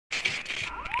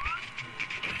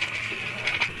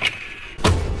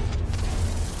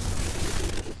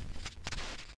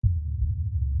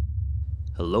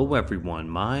Hello everyone,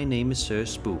 my name is Sir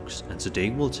Spooks, and today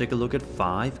we'll take a look at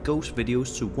 5 ghost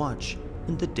videos to watch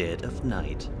in the dead of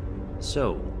night.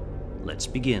 So, let's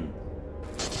begin.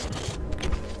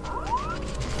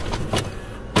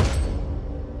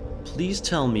 Please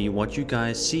tell me what you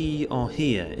guys see or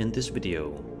hear in this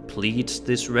video, pleads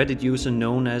this Reddit user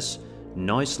known as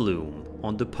Noiseloom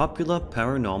on the popular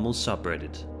paranormal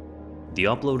subreddit. The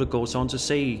uploader goes on to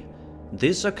say,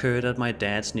 "This occurred at my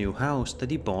dad's new house that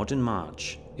he bought in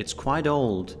March. It's quite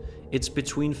old, it's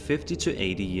between 50 to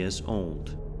 80 years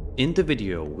old. In the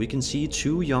video we can see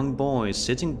 2 young boys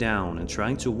sitting down and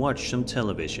trying to watch some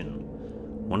television.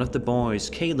 One of the boys,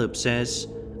 Caleb, says,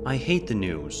 'I hate the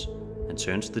news,' and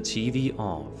turns the TV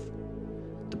off.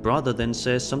 The brother then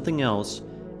says something else,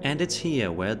 and it's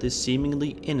here where this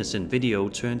seemingly innocent video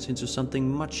turns into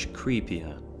something much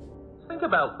creepier. Think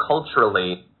about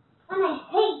culturally. And I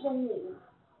hate the news.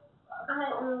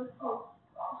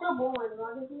 So boring.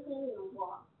 Why did you think you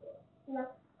watch it? No.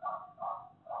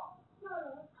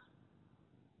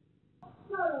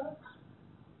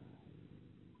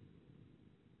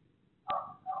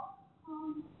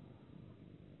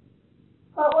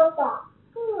 What was that?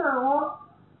 No.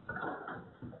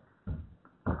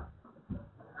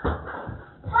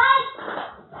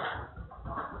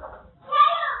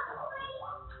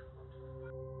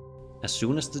 As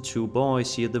soon as the 2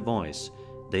 boys hear the voice,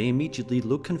 they immediately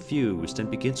look confused and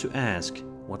begin to ask,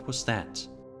 what was that?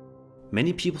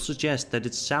 Many people suggest that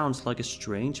it sounds like a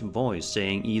strange voice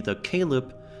saying either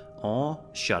Caleb or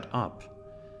shut up.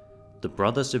 The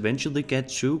brothers eventually get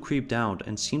too creeped out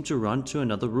and seem to run to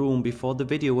another room before the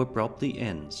video abruptly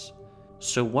ends.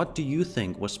 So what do you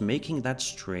think was making that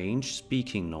strange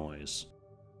speaking noise?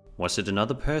 Was it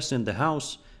another person in the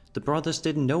house the brothers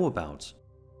didn't know about?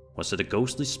 Was it a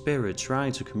ghostly spirit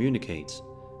trying to communicate?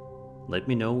 Let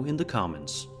me know in the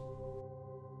comments.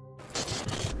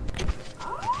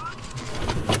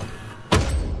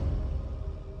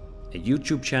 A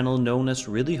YouTube channel known as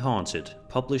Really Haunted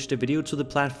published a video to the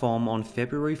platform on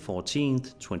February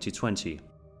 14th, 2020.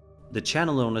 The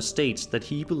channel owner states that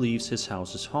he believes his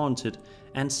house is haunted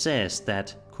and says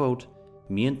that, quote,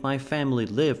 "Me and my family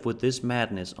live with this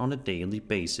madness on a daily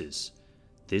basis.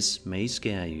 This may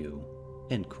scare you."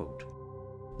 End quote.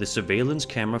 The surveillance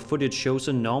camera footage shows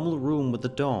a normal room with a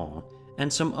door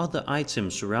and some other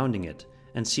items surrounding it,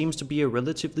 and seems to be a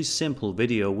relatively simple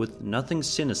video with nothing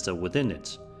sinister within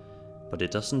it. But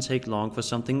it doesn't take long for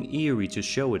something eerie to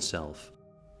show itself.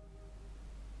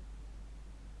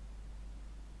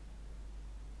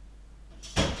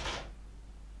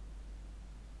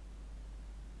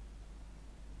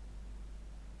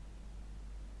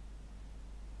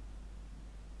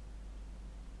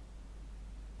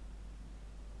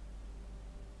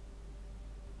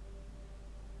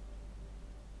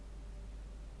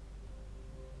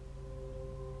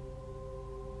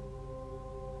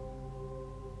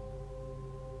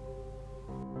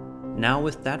 Now,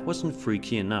 if that wasn't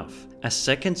freaky enough, a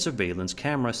second surveillance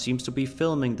camera seems to be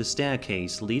filming the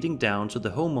staircase leading down to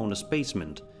the homeowner's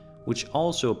basement, which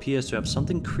also appears to have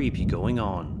something creepy going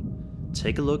on.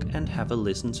 Take a look and have a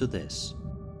listen to this.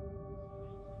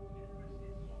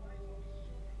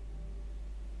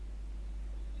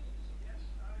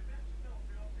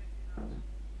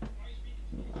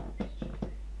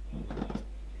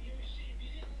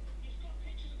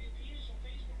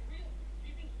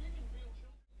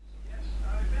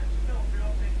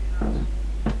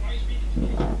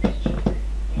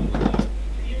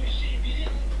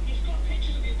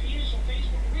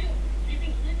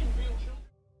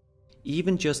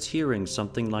 Even just hearing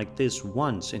something like this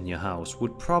once in your house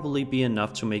would probably be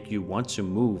enough to make you want to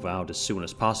move out as soon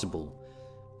as possible.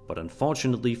 But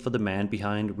unfortunately for the man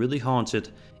behind Really Haunted,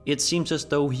 it seems as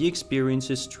though he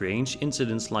experiences strange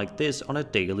incidents like this on a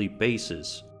daily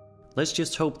basis. Let's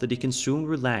just hope that he can soon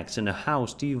relax in a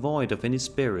house devoid of any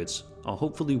spirits, or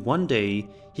hopefully one day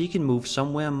he can move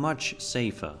somewhere much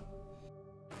safer.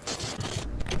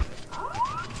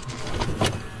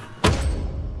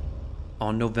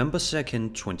 On November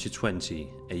 2nd, 2020,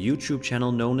 a YouTube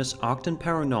channel known as Ogden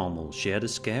Paranormal shared a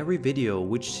scary video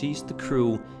which sees the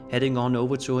crew heading on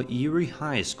over to a eerie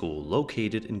high school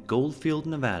located in Goldfield,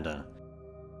 Nevada,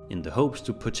 in the hopes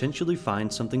to potentially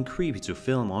find something creepy to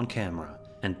film on camera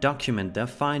and document their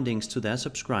findings to their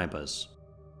subscribers.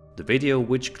 The video,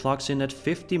 which clocks in at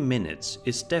 50 minutes,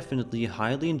 is definitely a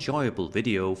highly enjoyable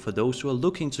video for those who are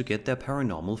looking to get their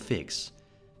paranormal fix.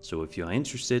 So if you are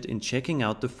interested in checking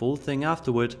out the full thing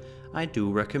afterward, I do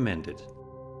recommend it.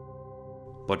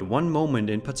 But one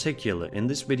moment in particular in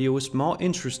this video is more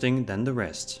interesting than the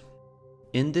rest.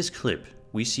 In this clip,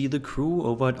 we see the crew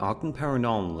over at Ogden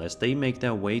Paranormal as they make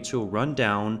their way to a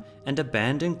run-down and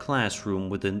abandoned classroom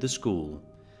within the school,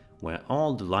 where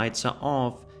all the lights are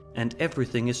off and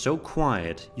everything is so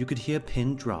quiet you could hear a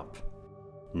pin drop.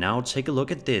 Now take a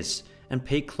look at this and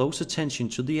pay close attention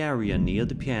to the area near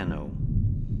the piano.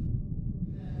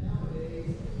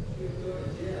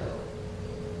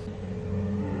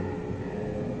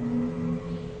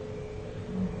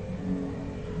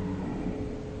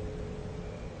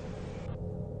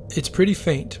 It's pretty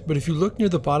faint, but if you look near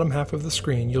the bottom half of the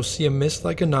screen, you'll see a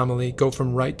mist-like anomaly go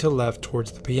from right to left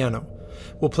towards the piano.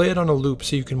 We'll play it on a loop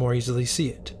so you can more easily see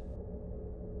it.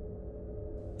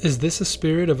 Is this a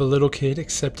spirit of a little kid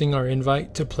accepting our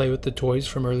invite to play with the toys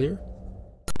from earlier?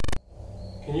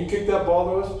 Can you kick that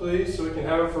ball to us, please, so we can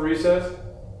have it for recess?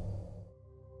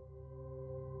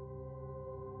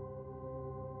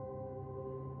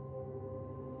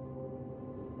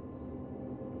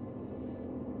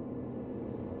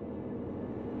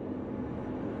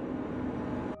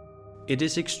 It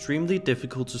is extremely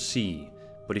difficult to see,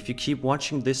 but if you keep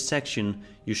watching this section,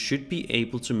 you should be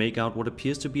able to make out what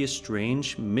appears to be a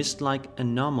strange, mist-like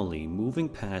anomaly moving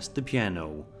past the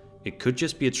piano. It could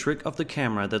just be a trick of the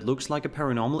camera that looks like a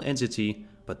paranormal entity,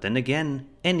 but then again,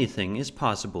 anything is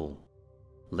possible.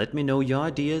 Let me know your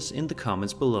ideas in the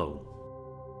comments below.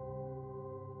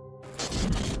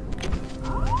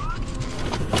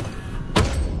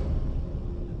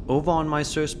 Over on my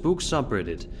Spooks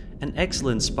subreddit, an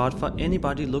excellent spot for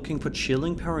anybody looking for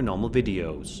chilling paranormal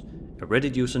videos. A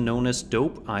Reddit user known as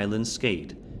Dope Island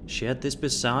Skate shared this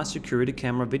bizarre security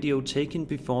camera video taken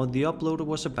before the uploader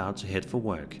was about to head for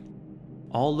work.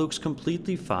 All looks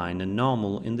completely fine and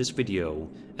normal in this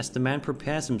video as the man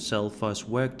prepares himself for his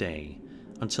workday,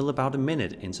 until about a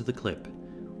minute into the clip,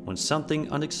 when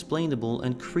something unexplainable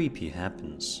and creepy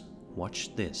happens.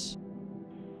 Watch this.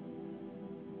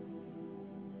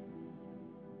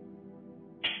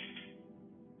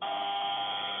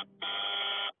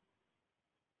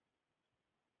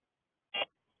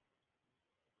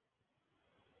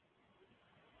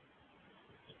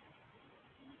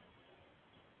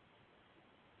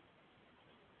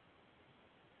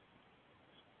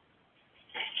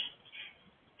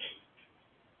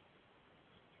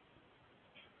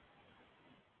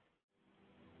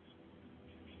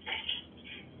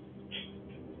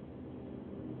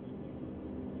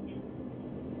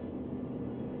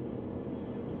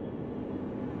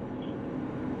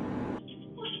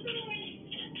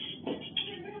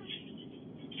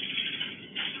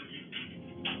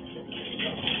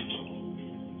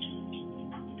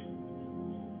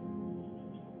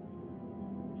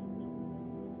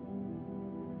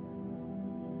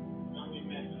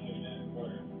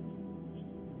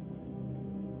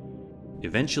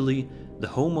 Eventually, the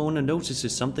homeowner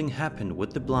notices something happened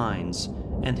with the blinds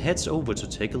and heads over to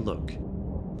take a look,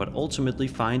 but ultimately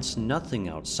finds nothing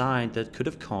outside that could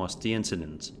have caused the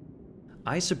incident.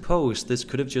 I suppose this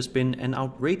could have just been an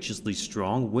outrageously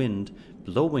strong wind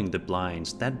blowing the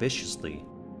blinds that viciously,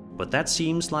 but that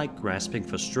seems like grasping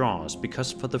for straws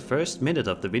because for the first minute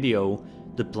of the video,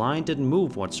 the blind didn't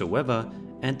move whatsoever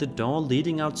and the door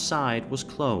leading outside was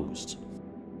closed.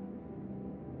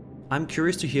 I'm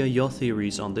curious to hear your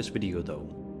theories on this video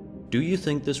though. Do you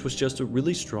think this was just a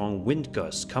really strong wind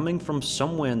gust coming from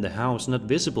somewhere in the house not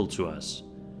visible to us?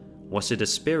 Was it a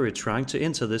spirit trying to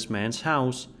enter this man's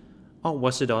house? Or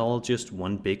was it all just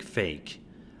one big fake?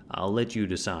 I'll let you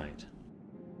decide.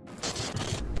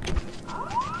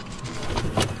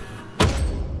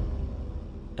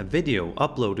 A video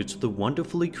uploaded to the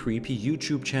wonderfully creepy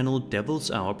YouTube channel Devil's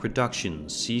Hour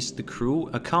Productions sees the crew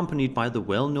accompanied by the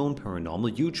well-known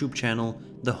paranormal YouTube channel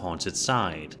The Haunted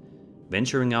Side,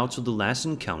 venturing out to the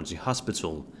Lassen County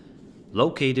Hospital,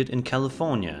 located in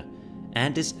California,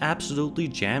 and is absolutely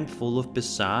jammed full of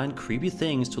bizarre and creepy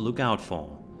things to look out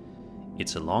for.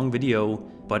 It's a long video,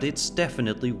 but it's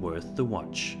definitely worth the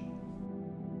watch.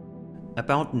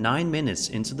 About 9 minutes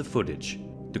into the footage,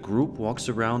 the group walks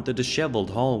around the disheveled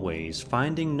hallways,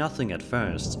 finding nothing at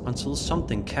first until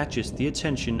something catches the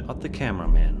attention of the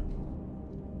cameraman.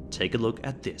 Take a look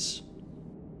at this.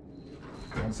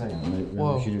 1 second,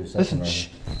 Whoa, listen, shh.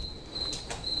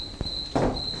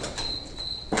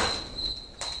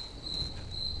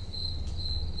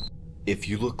 If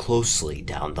you look closely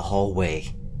down the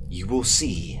hallway, you will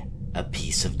see a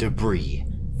piece of debris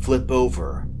flip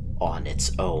over on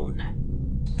its own.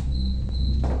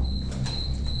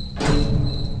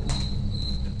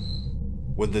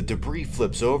 When the debris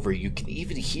flips over, you can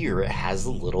even hear it has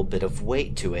a little bit of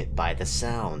weight to it by the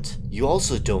sound. You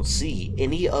also don't see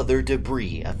any other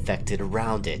debris affected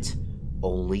around it,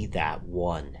 only that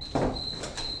one.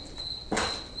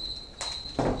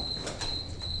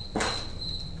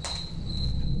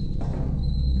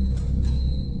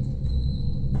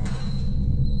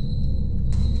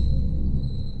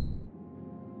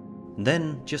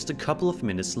 Then, just a couple of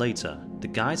minutes later, the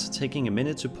guys are taking a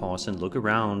minute to pause and look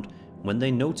around when they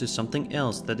notice something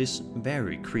else that is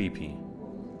very creepy.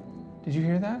 Did you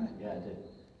hear that? Yeah, I did.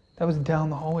 That was down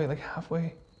the hallway, like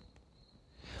halfway.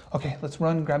 Okay, let's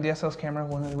run, grab the SLS camera,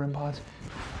 one of the REM pods.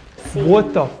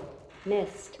 What the?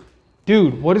 Missed.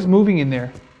 Dude, what is moving in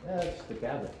there? Yeah, it's the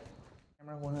cabinet.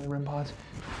 Camera, one of the REM pods.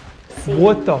 Seen.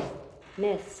 What the?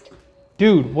 Missed.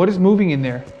 Dude, what is moving in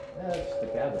there? Yeah, it's the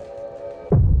cabinet.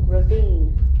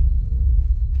 Ravine.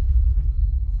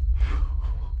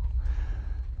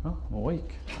 Oh, I'm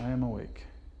awake. I am awake.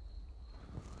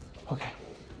 Okay.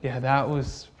 Yeah, that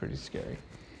was pretty scary.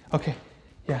 Okay.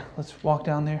 Yeah, let's walk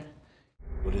down there.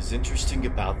 What is interesting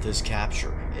about this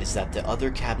capture is that the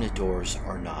other cabinet doors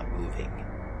are not moving.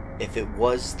 If it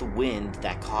was the wind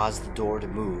that caused the door to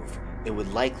move, it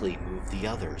would likely move the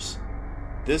others.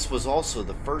 This was also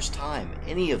the first time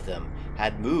any of them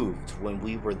had moved when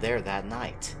we were there that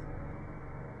night.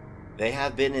 They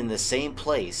have been in the same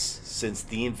place since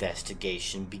the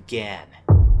investigation began.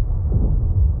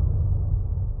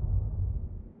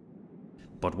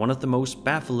 But one of the most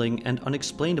baffling and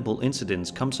unexplainable incidents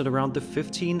comes at around the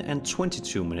 15 and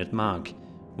 22 minute mark,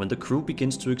 when the crew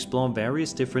begins to explore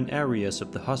various different areas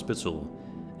of the hospital,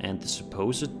 and the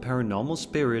supposed paranormal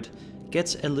spirit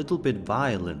gets a little bit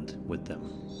violent with them.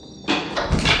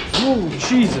 Oh,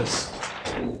 Jesus.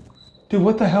 Dude,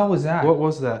 what the hell was that? What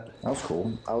was that? That was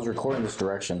cool. I was recording this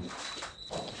direction.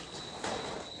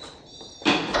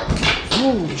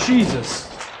 Oh, Jesus.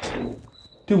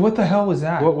 Dude, what the hell was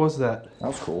that? What was that? That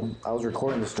was cool. I was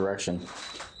recording this direction.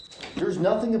 There's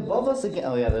nothing above us again.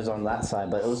 Oh yeah, there's on that side,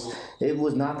 but it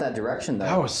was not that direction though.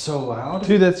 That was so loud.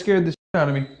 Dude, that scared the shit out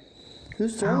of me.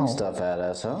 Who's throwing Ow. stuff at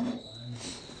us, huh?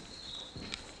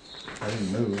 I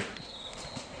didn't move.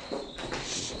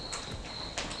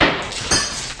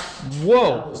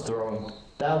 Whoa.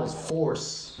 That was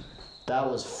force. That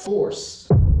was force.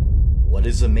 What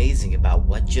is amazing about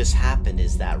what just happened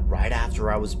is that right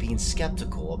after I was being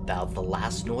skeptical about the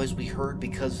last noise we heard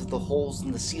because of the holes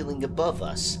in the ceiling above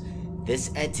us,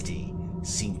 this entity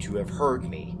seemed to have heard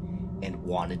me and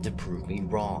wanted to prove me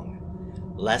wrong.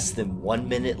 Less than 1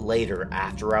 minute later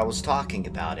after I was talking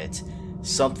about it,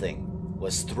 something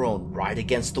was thrown right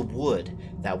against the wood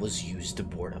that was used to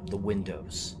board up the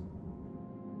windows.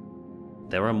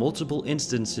 There are multiple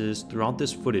instances throughout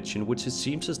this footage in which it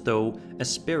seems as though a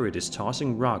spirit is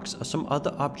tossing rocks or some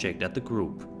other object at the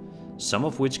group, some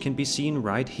of which can be seen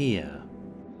right here.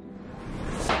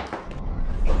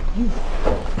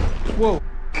 Whoa.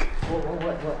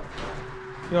 What?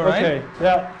 You alright? Okay,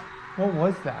 yeah. What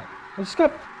was that? I just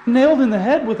got nailed in the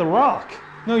head with a rock.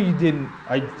 No, you didn't.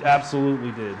 I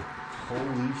absolutely did.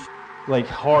 Holy sh! Like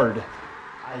hard.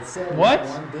 I said What?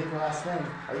 one big last thing.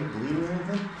 Are you bleeding or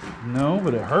anything? No,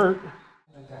 but it hurt.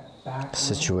 Like that back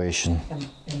Situation.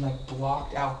 and like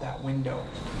blocked out that window.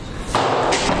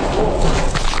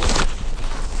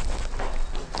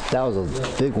 That was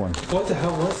a big one. What the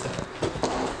hell was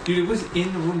that? Dude, it was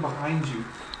in the room behind you.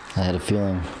 I had a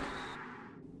feeling.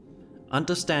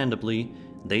 Understandably,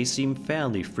 they seem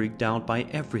fairly freaked out by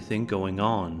everything going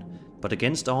on, but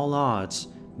against all odds,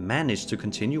 manage to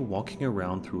continue walking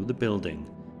around through the building,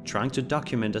 trying to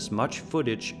document as much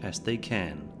footage as they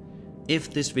can.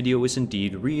 If this video is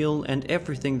indeed real and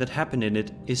everything that happened in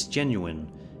it is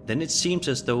genuine, then it seems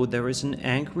as though there is an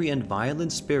angry and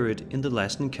violent spirit in the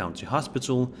Laston County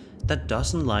Hospital that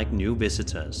doesn't like new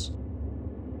visitors.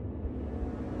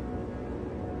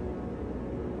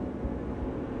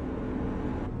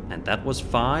 And that was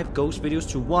 5 ghost videos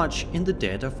to watch in the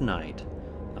dead of night.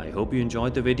 I hope you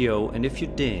enjoyed the video, and if you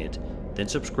did, then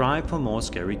subscribe for more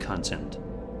scary content.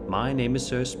 My name is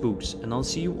Sir Spooks, and I'll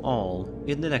see you all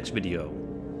in the next video.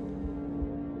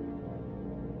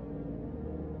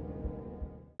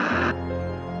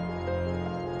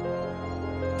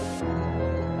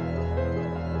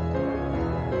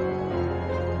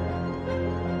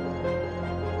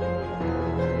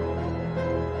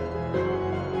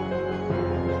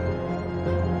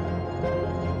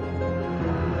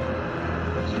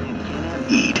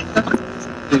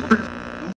 Eat.